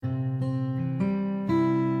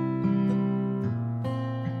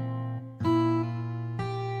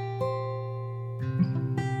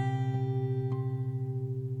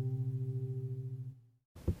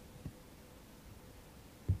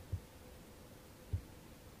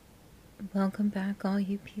Welcome back, all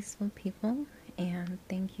you peaceful people, and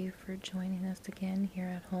thank you for joining us again here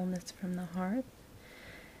at Wholeness from the Heart.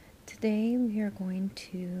 Today, we are going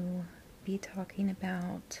to be talking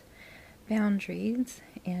about boundaries,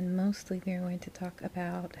 and mostly we are going to talk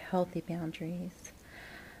about healthy boundaries.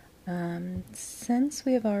 Since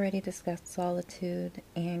we have already discussed solitude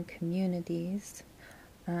and communities,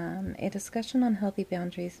 a discussion on healthy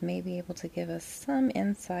boundaries may be able to give us some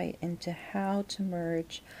insight into how to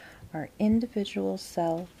merge our individual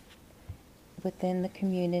self within the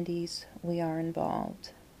communities we are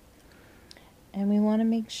involved. And we want to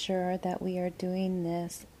make sure that we are doing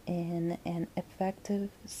this in an effective,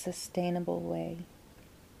 sustainable way.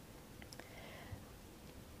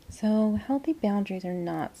 So, healthy boundaries are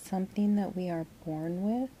not something that we are born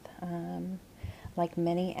with. Like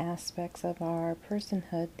many aspects of our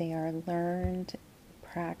personhood, they are learned,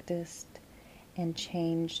 practiced, and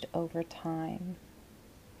changed over time.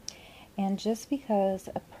 And just because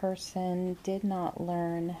a person did not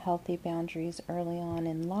learn healthy boundaries early on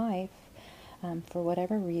in life, for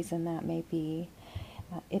whatever reason that may be,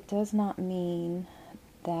 it does not mean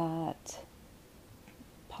that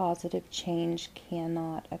positive change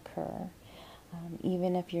cannot occur.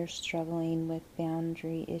 Even if you're struggling with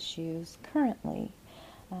boundary issues currently,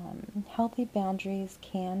 healthy boundaries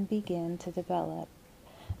can begin to develop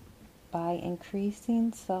by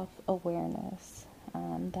increasing self-awareness.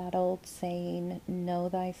 That old saying, know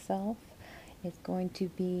thyself, is going to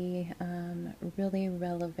be really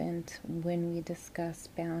relevant when we discuss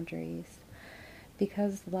boundaries.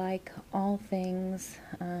 Because like all things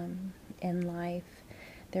in life,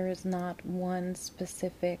 there is not one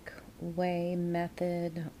specific way,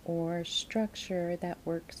 method, or structure that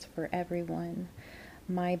works for everyone.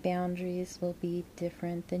 My boundaries will be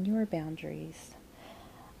different than your boundaries.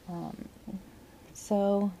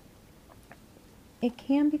 So it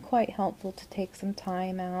can be quite helpful to take some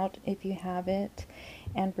time out, if you have it,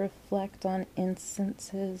 and reflect on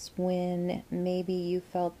instances when maybe you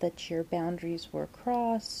felt that your boundaries were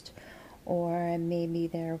crossed, or maybe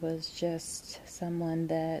there was just someone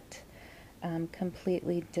that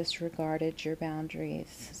completely disregarded your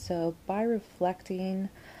boundaries. So by reflecting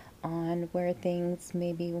on where things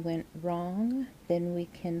maybe went wrong, then we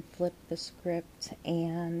can flip the script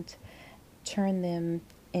and turn them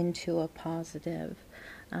into a positive.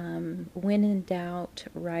 When in doubt,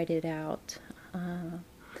 write it out.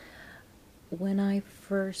 When I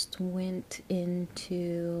first went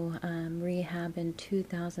into rehab in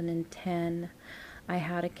 2010, I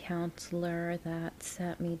had a counselor that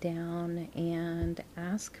sat me down and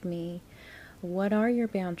asked me, what are your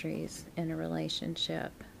boundaries in a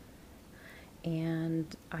relationship?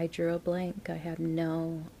 And I drew a blank. I had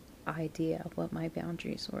no idea what my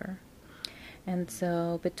boundaries were. And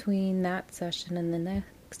so between that session and the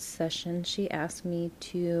next session, she asked me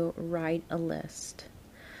to write a list,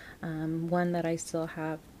 one that I still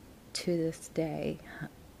have to this day,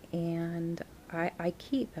 and I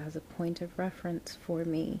keep as a point of reference for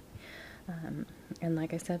me. And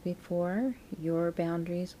like I said before, your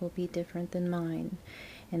boundaries will be different than mine,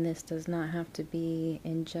 and this does not have to be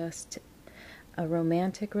in just a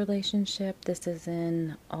romantic relationship. This is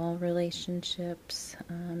in all relationships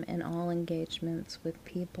and all engagements with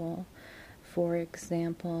people. For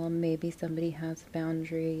example, maybe somebody has a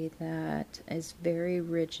boundary that is very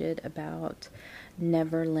rigid about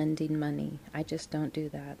never lending money. I just don't do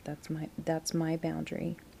that. That's my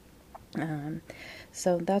boundary.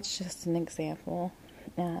 So that's just an example.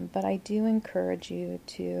 But I do encourage you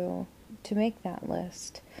to make that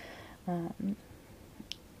list.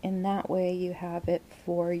 In that way, you have it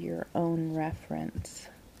for your own reference.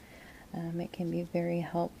 It can be very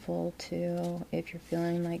helpful to, if you're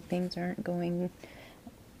feeling like things aren't going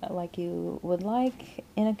like you would like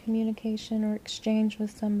in a communication or exchange with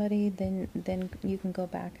somebody, then you can go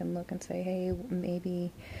back and look and say, hey,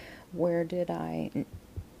 maybe where did I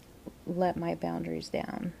let my boundaries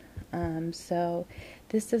down? So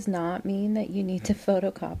this does not mean that you need to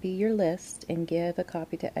photocopy your list and give a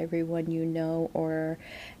copy to everyone you know or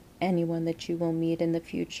anyone that you will meet in the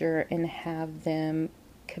future and have them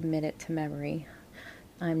commit it to memory.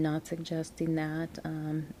 I'm not suggesting that.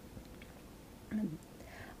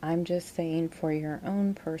 I'm just saying for your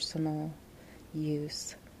own personal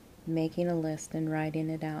use, making a list and writing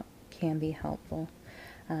it out can be helpful.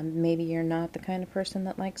 Maybe you're not the kind of person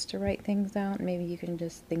that likes to write things out. Maybe you can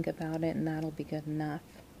just think about it and that'll be good enough.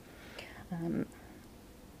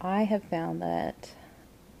 I have found that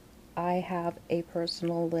I have a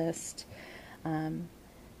personal list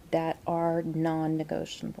that are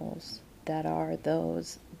non-negotiables, that are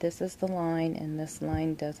those, this is the line and this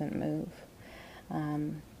line doesn't move.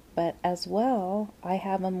 But as well, I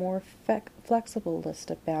have a more flexible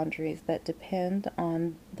list of boundaries that depend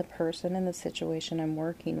on the person and the situation I'm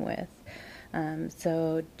working with.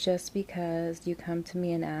 So just because you come to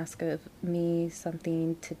me and ask of me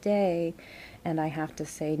something today and I have to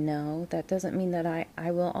say no, that doesn't mean that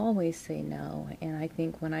I will always say no. And I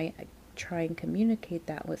think when I try and communicate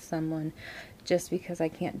that with someone, just because I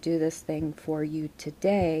can't do this thing for you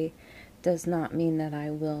today does not mean that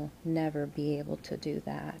I will never be able to do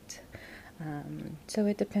that. So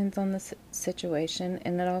it depends on the situation,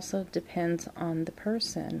 and it also depends on the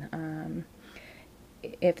person.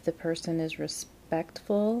 If the person is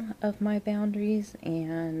respectful of my boundaries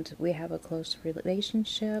and we have a close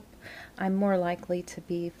relationship, I'm more likely to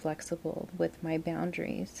be flexible with my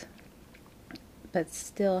boundaries, but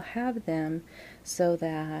still have them so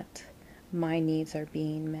that my needs are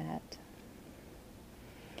being met.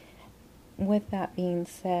 With that being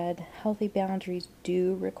said, healthy boundaries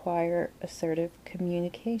do require assertive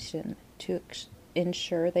communication to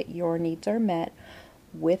ensure that your needs are met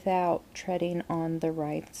without treading on the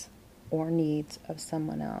rights or needs of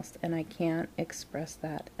someone else. And I can't express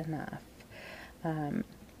that enough.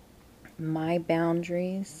 My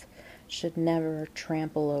boundaries should never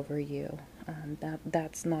trample over you.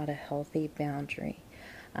 That's not a healthy boundary.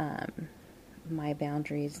 My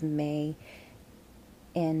boundaries may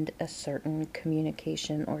end a certain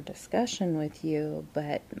communication or discussion with you,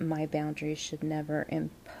 but my boundaries should never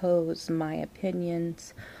impose my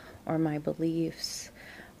opinions or my beliefs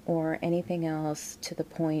or anything else to the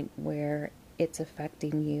point where it's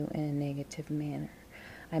affecting you in a negative manner.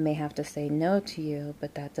 I may have to say no to you,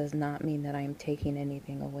 but that does not mean that I'm taking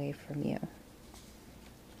anything away from you.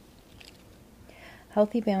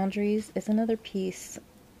 Healthy boundaries is another piece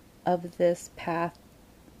of this path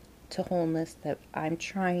to wholeness that I'm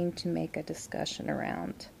trying to make a discussion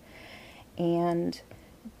around. And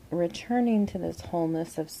returning to this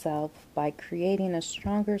wholeness of self by creating a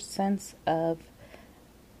stronger sense of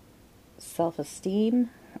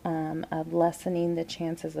self-esteem, of lessening the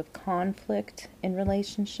chances of conflict in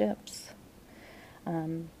relationships.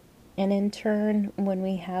 And in turn, when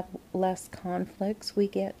we have less conflicts, we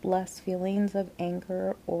get less feelings of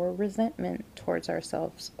anger or resentment towards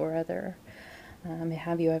ourselves or other.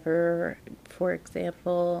 Have you ever, for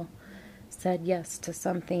example, said yes to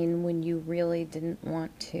something when you really didn't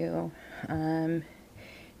want to?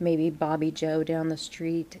 Maybe Bobby Joe down the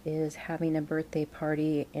street is having a birthday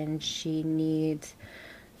party and she needs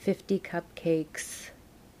 50 cupcakes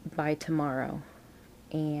by tomorrow,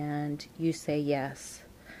 and you say yes.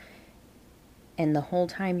 And the whole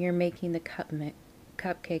time you're making the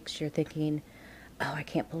cupcakes, you're thinking, oh, I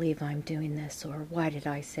can't believe I'm doing this, or why did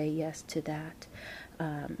I say yes to that?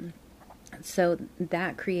 So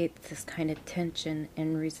that creates this kind of tension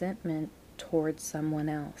and resentment towards someone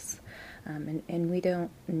else. And we don't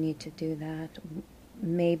need to do that.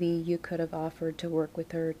 Maybe you could have offered to work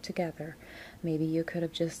with her together. Maybe you could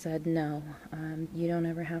have just said no. You don't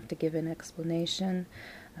ever have to give an explanation.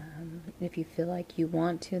 If you feel like you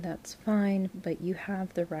want to, that's fine, but you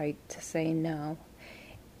have the right to say no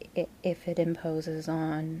if it imposes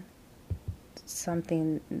on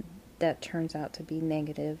something that turns out to be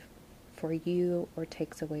negative for you or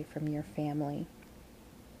takes away from your family.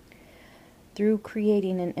 Through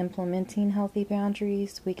creating and implementing healthy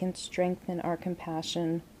boundaries, we can strengthen our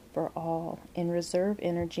compassion for all and reserve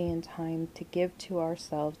energy and time to give to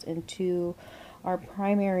ourselves and to our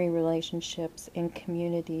primary relationships and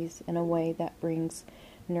communities in a way that brings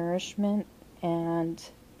nourishment and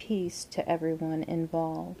peace to everyone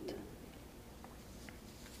involved.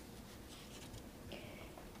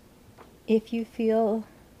 If you feel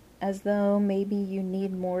as though maybe you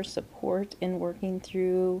need more support in working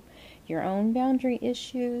through your own boundary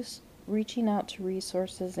issues, reaching out to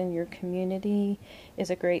resources in your community is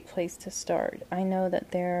a great place to start. I know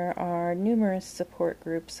that there are numerous support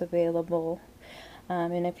groups available,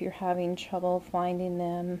 and if you're having trouble finding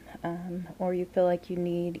them, or you feel like you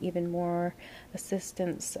need even more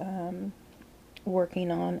assistance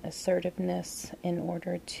working on assertiveness in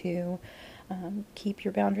order to keep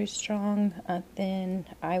your boundaries strong, then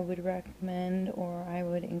I would recommend, or I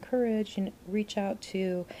would encourage, reach out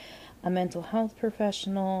to a mental health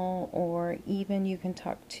professional, or even you can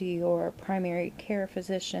talk to your primary care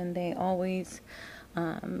physician. They always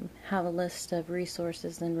have a list of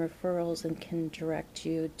resources and referrals and can direct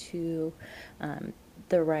you to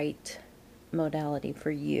the right modality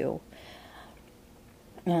for you.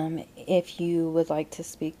 If you would like to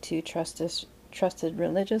speak to trusted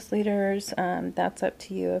religious leaders, that's up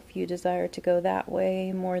to you if you desire to go that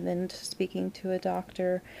way more than speaking to a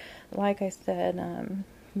doctor. Like I said,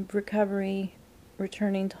 recovery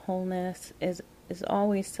returning to wholeness is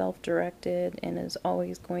always self-directed and is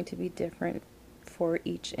always going to be different for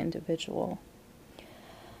each individual.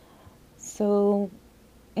 So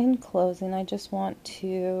in closing, I just want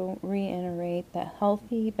to reiterate that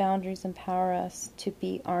healthy boundaries empower us to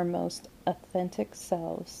be our most authentic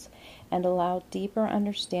selves and allow deeper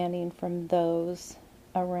understanding from those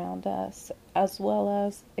around us, as well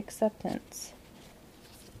as acceptance.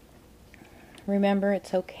 Remember,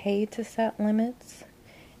 it's okay to set limits.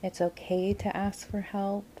 It's okay to ask for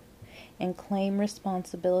help and claim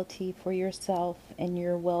responsibility for yourself and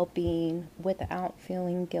your well-being without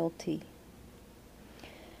feeling guilty.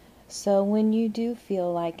 So when you do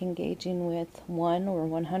feel like engaging with 1 or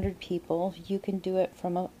 100 people, you can do it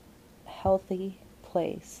from a healthy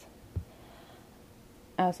place.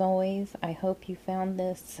 As always, I hope you found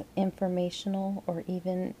this informational or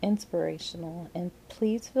even inspirational, and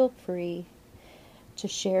please feel free to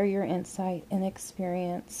share your insight and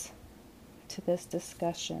experience to this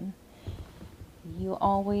discussion. You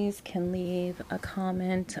always can leave a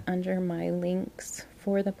comment under my links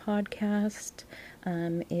for the podcast.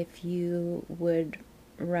 If you would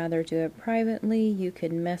rather do it privately, you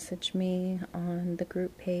can message me on the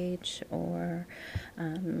group page, or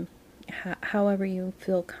however you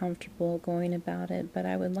feel comfortable going about it. But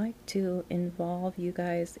I would like to involve you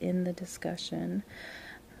guys in the discussion.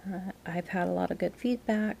 I've had a lot of good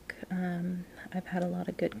feedback. I've had a lot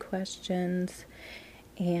of good questions,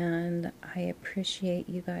 and I appreciate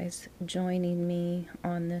you guys joining me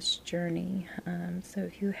on this journey. So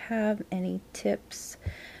if you have any tips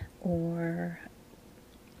or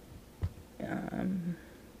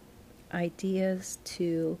ideas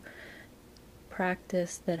to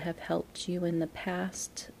practice that have helped you in the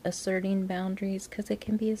past asserting boundaries, because it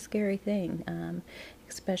can be a scary thing,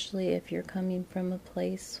 especially if you're coming from a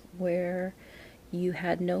place where you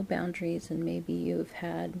had no boundaries and maybe you've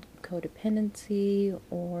had codependency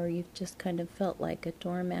or you've just kind of felt like a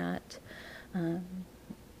doormat.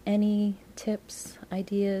 Any tips,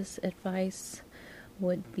 ideas, advice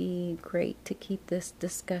would be great to keep this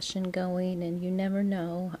discussion going. And you never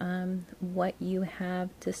know what you have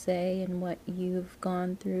to say and what you've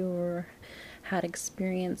gone through or had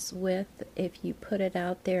experience with. If you put it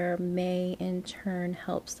out there, may in turn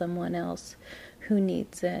help someone else who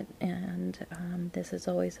needs it. And this is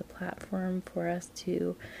always a platform for us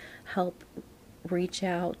to help reach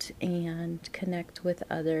out and connect with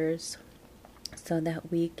others so that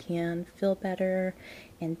we can feel better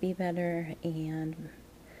and be better and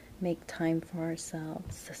make time for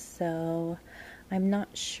ourselves. So I'm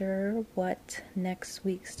not sure what next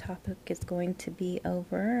week's topic is going to be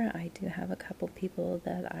over. I do have a couple people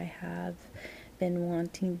that I have been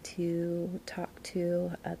wanting to talk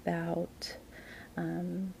to about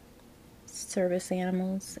service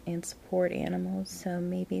animals and support animals, so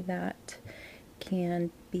maybe that can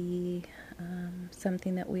be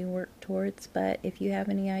something that we work towards. But if you have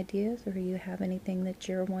any ideas or you have anything that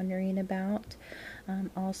you're wondering about,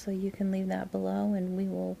 also you can leave that below and we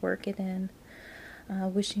will work it in.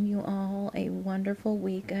 Wishing you all a wonderful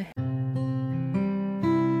week ahead.